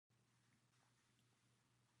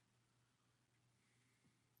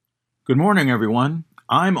Good morning, everyone.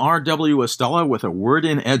 I'm R.W. Estella with a word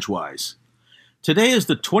in Edgewise. Today is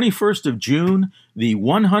the 21st of June, the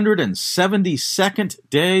 172nd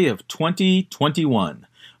day of 2021,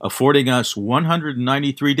 affording us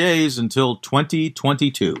 193 days until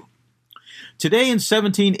 2022. Today in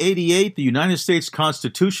 1788, the United States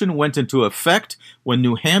Constitution went into effect when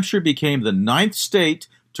New Hampshire became the 9th state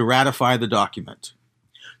to ratify the document.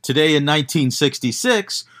 Today in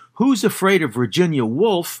 1966, Who's Afraid of Virginia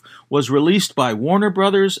Woolf was released by Warner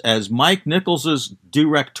Brothers as Mike Nichols's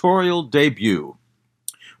directorial debut.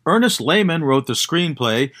 Ernest Lehman wrote the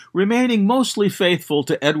screenplay, remaining mostly faithful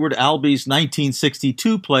to Edward Albee's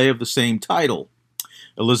 1962 play of the same title.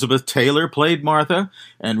 Elizabeth Taylor played Martha,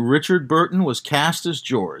 and Richard Burton was cast as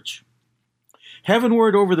George.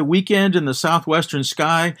 Heavenward over the weekend in the southwestern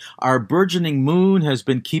sky, our burgeoning moon has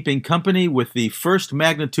been keeping company with the first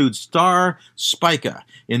magnitude star, Spica,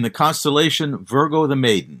 in the constellation Virgo the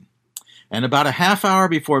Maiden. And about a half hour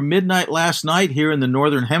before midnight last night here in the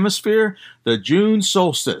northern hemisphere, the June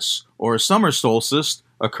solstice, or summer solstice,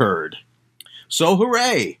 occurred. So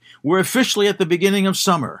hooray! We're officially at the beginning of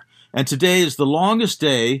summer, and today is the longest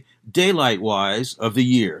day, daylight-wise, of the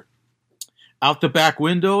year. Out the back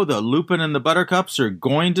window, the lupin and the buttercups are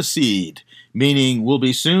going to seed, meaning we'll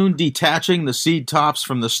be soon detaching the seed tops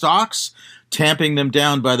from the stalks, tamping them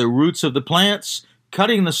down by the roots of the plants,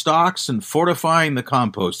 cutting the stalks, and fortifying the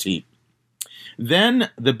compost heap.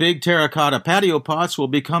 Then the big terracotta patio pots will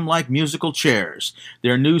become like musical chairs,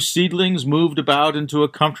 their new seedlings moved about into a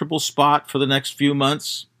comfortable spot for the next few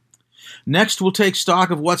months. Next, we'll take stock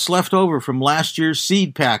of what's left over from last year's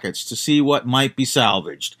seed packets to see what might be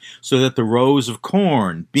salvaged, so that the rows of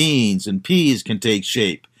corn, beans, and peas can take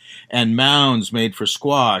shape, and mounds made for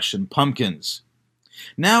squash and pumpkins.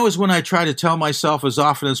 Now is when I try to tell myself as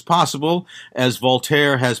often as possible, as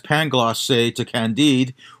Voltaire has Pangloss say to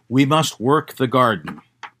Candide, we must work the garden.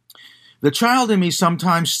 The child in me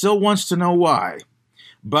sometimes still wants to know why.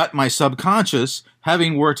 But my subconscious,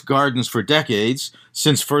 having worked gardens for decades,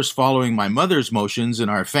 since first following my mother's motions in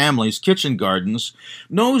our family's kitchen gardens,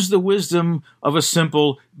 knows the wisdom of a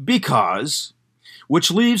simple because,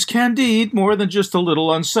 which leaves Candide more than just a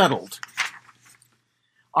little unsettled.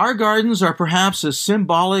 Our gardens are perhaps as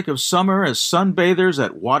symbolic of summer as sunbathers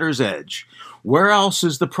at water's edge. Where else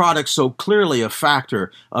is the product so clearly a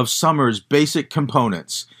factor of summer's basic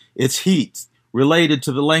components, its heat, related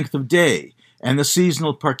to the length of day, and the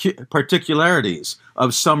seasonal particularities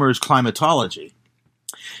of summer's climatology.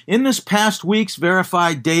 In this past week's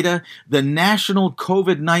verified data, the national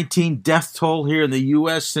COVID-19 death toll here in the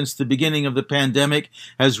U.S. since the beginning of the pandemic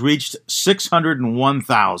has reached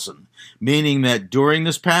 601,000, meaning that during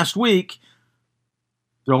this past week,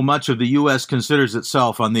 though much of the U.S. considers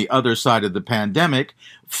itself on the other side of the pandemic,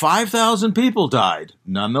 5,000 people died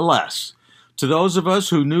nonetheless. To those of us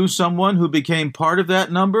who knew someone who became part of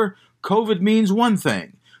that number, COVID means one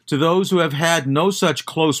thing. To those who have had no such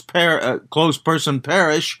close person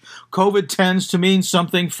perish, COVID tends to mean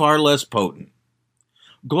something far less potent.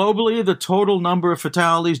 Globally, the total number of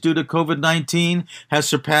fatalities due to COVID-19 has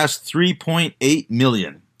surpassed 3.8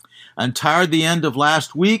 million. And toward the end of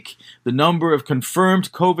last week, the number of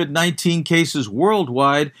confirmed COVID-19 cases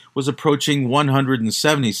worldwide was approaching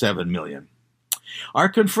 177 million. Our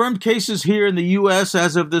confirmed cases here in the U.S.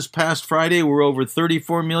 as of this past Friday were over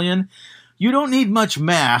 34 million. You don't need much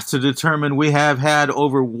math to determine we have had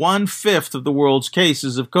over 1/5 of the world's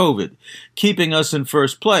cases of COVID, keeping us in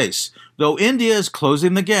first place, though India is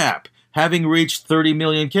closing the gap, having reached 30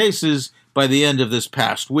 million cases by the end of this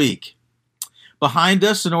past week. Behind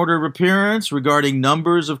us in order of appearance regarding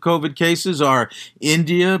numbers of COVID cases are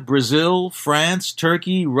India, Brazil, France,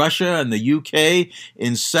 Turkey, Russia, and the UK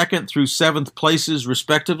in 2nd through 7th places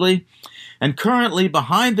respectively. And currently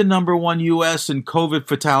behind the number 1 U.S. in COVID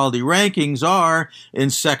fatality rankings are, in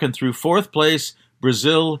 2nd through 4th place,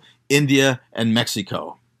 Brazil, India, and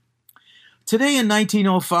Mexico. Today in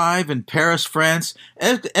 1905 in Paris, France,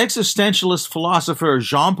 existentialist philosopher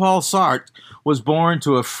Jean-Paul Sartre was born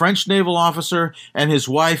to a French naval officer and his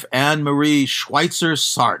wife Anne-Marie Schweitzer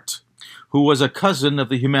Sartre, who was a cousin of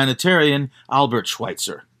the humanitarian Albert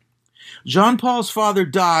Schweitzer. Jean-Paul's father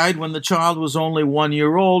died when the child was only 1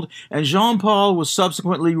 year old, and Jean-Paul was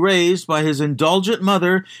subsequently raised by his indulgent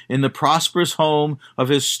mother in the prosperous home of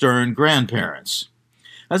his stern grandparents.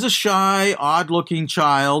 As a shy, odd-looking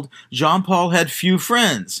child, Jean-Paul had few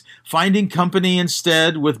friends, finding company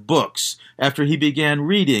instead with books after he began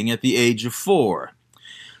reading at the age of 4.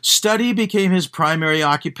 Study became his primary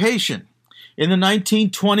occupation. In the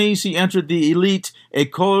 1920s, he entered the elite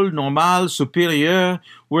École Normale Supérieure,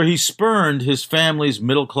 where he spurned his family's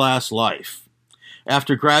middle-class life.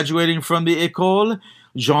 After graduating from the École,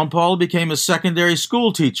 Jean-Paul became a secondary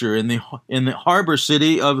school teacher in the harbor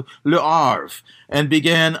city of Le Havre and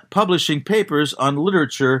began publishing papers on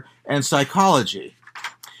literature and psychology.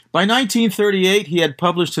 By 1938, he had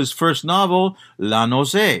published his first novel, La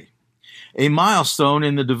Nausée, a milestone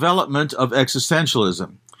in the development of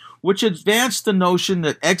existentialism, which advanced the notion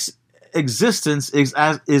that existence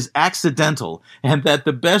is accidental and that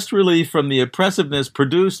the best relief from the oppressiveness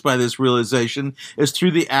produced by this realization is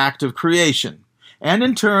through the act of creation, and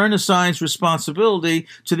in turn assigns responsibility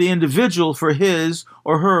to the individual for his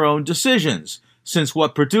or her own decisions, since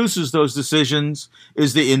what produces those decisions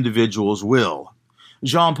is the individual's will.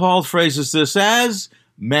 Jean-Paul phrases this as,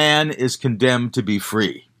 man is condemned to be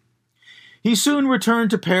free. He soon returned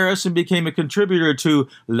to Paris and became a contributor to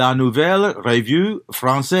La Nouvelle Revue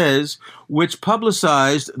Française, which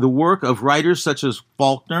publicized the work of writers such as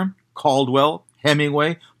Faulkner, Caldwell,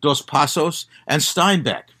 Hemingway, Dos Passos, and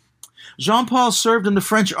Steinbeck. Jean-Paul served in the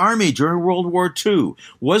French army during World War II,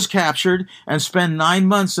 was captured, and spent 9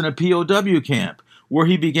 months in a POW camp, where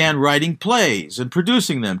he began writing plays and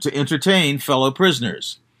producing them to entertain fellow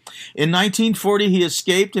prisoners. In 1940, he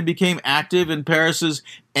escaped and became active in Paris's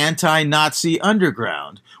anti-Nazi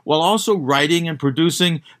underground, while also writing and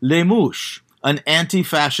producing Les Mouches, an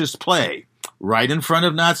anti-fascist play, right in front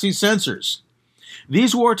of Nazi censors.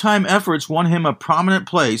 These wartime efforts won him a prominent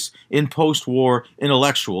place in post-war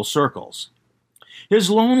intellectual circles. His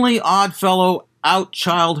lonely, odd-fellow-out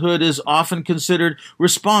childhood is often considered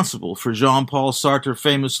responsible for Jean-Paul Sartre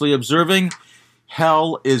famously observing,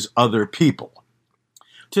 "Hell is other people."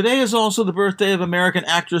 Today is also the birthday of American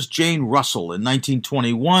actress Jane Russell in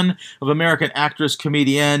 1921, of American actress,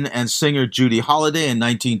 comedienne, and singer Judy Holliday in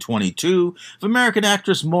 1922, of American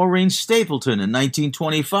actress Maureen Stapleton in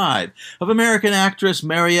 1925, of American actress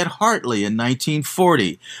Mariette Hartley in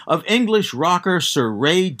 1940, of English rocker Sir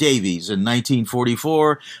Ray Davies in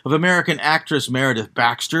 1944, of American actress Meredith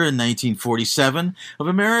Baxter in 1947, of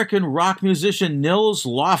American rock musician Nils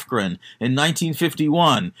Lofgren in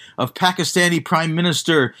 1951, of Pakistani Prime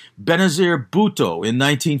Minister Benazir Bhutto in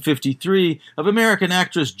 1953, of American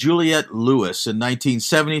actress Juliette Lewis in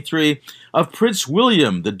 1973, of Prince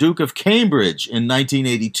William, the Duke of Cambridge in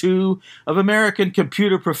 1982, of American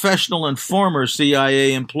computer professional and former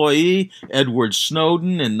CIA employee Edward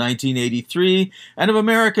Snowden in 1983, and of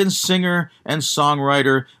American singer and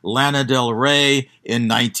songwriter Lana Del Rey in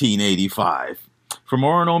 1985. From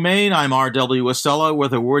Orono, Maine, I'm R.W. Estella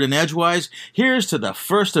with a word in Edgewise. Here's to the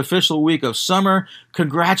first official week of summer.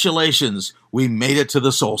 Congratulations, we made it to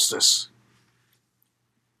the solstice.